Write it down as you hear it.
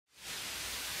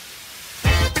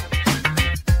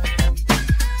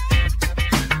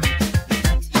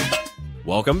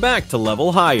Welcome back to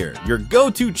Level Higher, your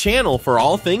go-to channel for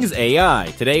all things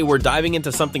AI. Today we're diving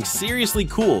into something seriously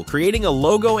cool, creating a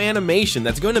logo animation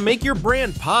that's going to make your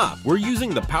brand pop. We're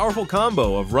using the powerful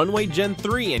combo of Runway Gen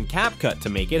 3 and CapCut to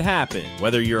make it happen.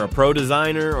 Whether you're a pro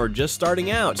designer or just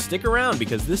starting out, stick around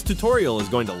because this tutorial is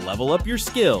going to level up your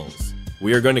skills.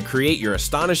 We are going to create your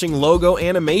astonishing logo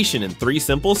animation in 3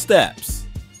 simple steps.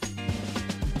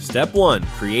 Step 1,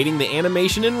 creating the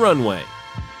animation in Runway.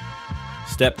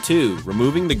 Step 2,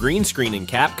 removing the green screen in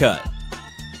CapCut.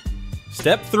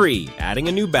 Step 3, adding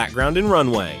a new background in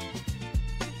Runway.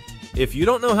 If you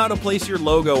don't know how to place your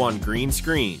logo on green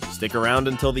screen, stick around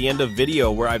until the end of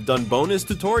video where I've done bonus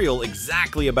tutorial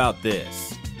exactly about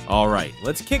this. Alright,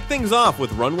 let's kick things off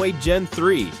with Runway Gen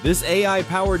 3. This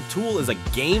AI-powered tool is a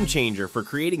game changer for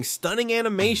creating stunning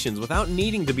animations without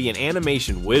needing to be an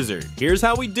animation wizard. Here's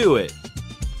how we do it.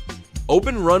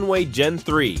 Open Runway Gen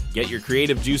 3. Get your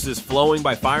creative juices flowing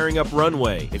by firing up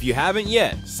Runway. If you haven't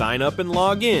yet, sign up and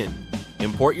log in.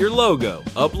 Import your logo.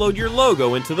 Upload your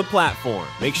logo into the platform.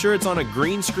 Make sure it's on a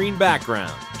green screen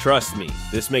background. Trust me,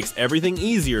 this makes everything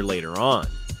easier later on.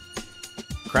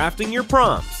 Crafting your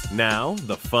prompts. Now,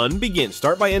 the fun begins.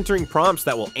 Start by entering prompts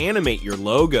that will animate your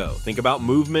logo. Think about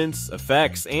movements,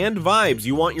 effects, and vibes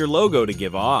you want your logo to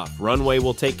give off. Runway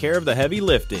will take care of the heavy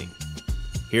lifting.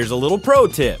 Here's a little pro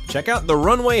tip. Check out the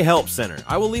Runway Help Center.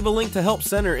 I will leave a link to Help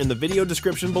Center in the video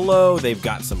description below. They've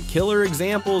got some killer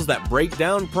examples that break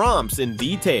down prompts in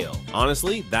detail.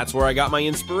 Honestly, that's where I got my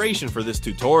inspiration for this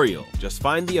tutorial. Just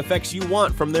find the effects you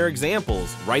want from their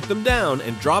examples, write them down,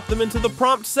 and drop them into the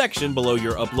prompt section below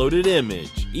your uploaded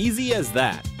image. Easy as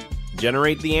that.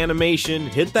 Generate the animation,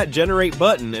 hit that generate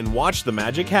button, and watch the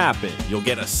magic happen. You'll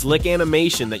get a slick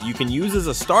animation that you can use as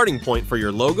a starting point for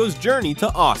your logo's journey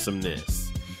to awesomeness.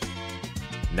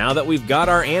 Now that we've got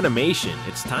our animation,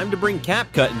 it's time to bring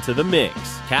CapCut into the mix.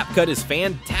 CapCut is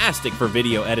fantastic for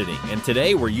video editing, and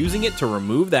today we're using it to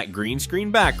remove that green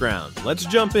screen background. Let's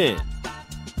jump in.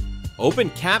 Open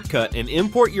CapCut and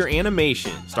import your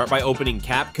animation. Start by opening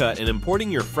CapCut and importing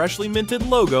your freshly minted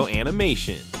logo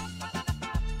animation.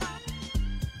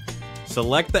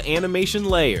 Select the animation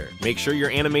layer. Make sure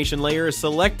your animation layer is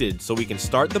selected so we can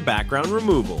start the background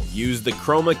removal. Use the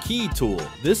chroma key tool.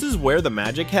 This is where the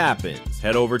magic happens.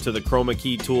 Head over to the chroma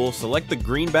key tool, select the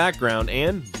green background,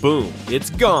 and boom, it's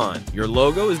gone. Your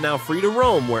logo is now free to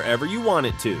roam wherever you want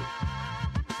it to.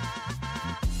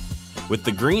 With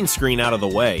the green screen out of the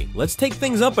way, let's take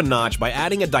things up a notch by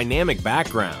adding a dynamic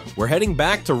background. We're heading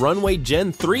back to Runway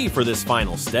Gen 3 for this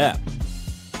final step.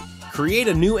 Create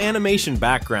a new animation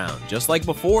background. Just like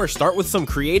before, start with some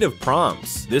creative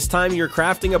prompts. This time you're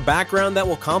crafting a background that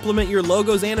will complement your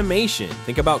logo's animation.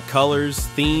 Think about colors,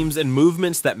 themes, and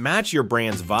movements that match your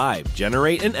brand's vibe.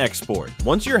 Generate and export.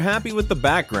 Once you're happy with the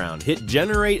background, hit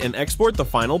generate and export the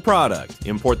final product.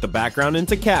 Import the background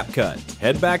into CapCut.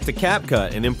 Head back to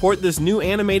CapCut and import this new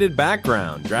animated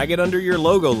background. Drag it under your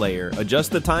logo layer,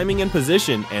 adjust the timing and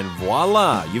position, and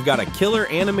voila! You've got a killer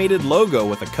animated logo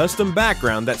with a custom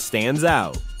background that stands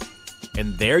out.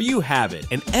 And there you have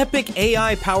it, an epic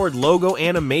AI-powered logo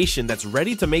animation that's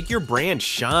ready to make your brand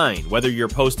shine. Whether you're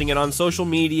posting it on social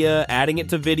media, adding it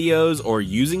to videos, or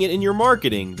using it in your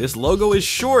marketing, this logo is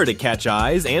sure to catch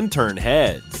eyes and turn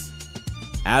heads.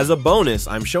 As a bonus,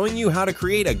 I'm showing you how to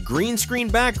create a green screen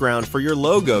background for your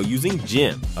logo using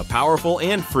GIMP, a powerful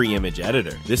and free image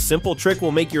editor. This simple trick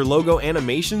will make your logo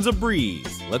animations a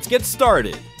breeze. Let's get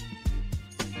started.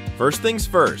 First things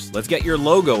first, let's get your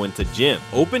logo into GIMP.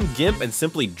 Open GIMP and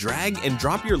simply drag and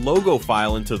drop your logo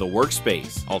file into the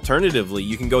workspace. Alternatively,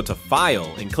 you can go to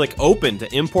File and click Open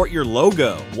to import your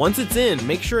logo. Once it's in,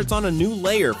 make sure it's on a new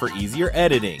layer for easier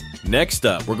editing. Next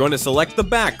up, we're going to select the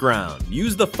background.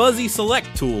 Use the Fuzzy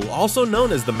Select tool, also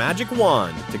known as the Magic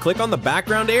Wand, to click on the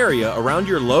background area around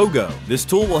your logo. This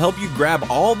tool will help you grab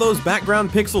all those background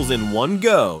pixels in one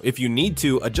go. If you need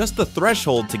to, adjust the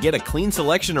threshold to get a clean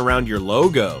selection around your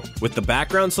logo. With the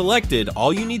background selected,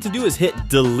 all you need to do is hit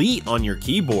delete on your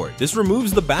keyboard. This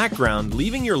removes the background,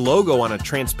 leaving your logo on a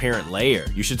transparent layer.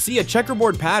 You should see a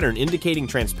checkerboard pattern indicating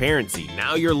transparency.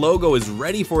 Now your logo is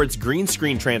ready for its green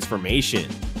screen transformation.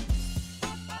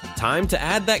 Time to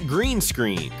add that green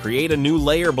screen. Create a new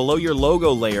layer below your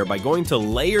logo layer by going to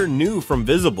Layer New from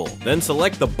Visible. Then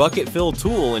select the Bucket Fill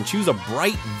tool and choose a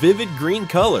bright, vivid green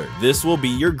color. This will be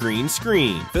your green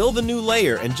screen. Fill the new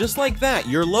layer, and just like that,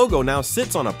 your logo now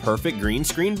sits on a perfect green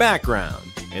screen background.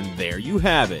 And there you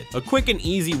have it, a quick and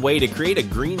easy way to create a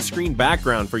green screen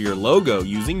background for your logo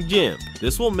using GIMP.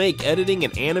 This will make editing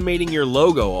and animating your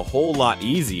logo a whole lot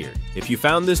easier. If you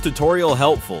found this tutorial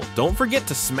helpful, don't forget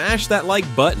to smash that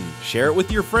like button, share it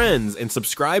with your friends, and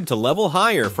subscribe to Level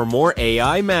Higher for more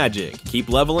AI magic. Keep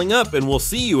leveling up, and we'll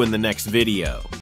see you in the next video.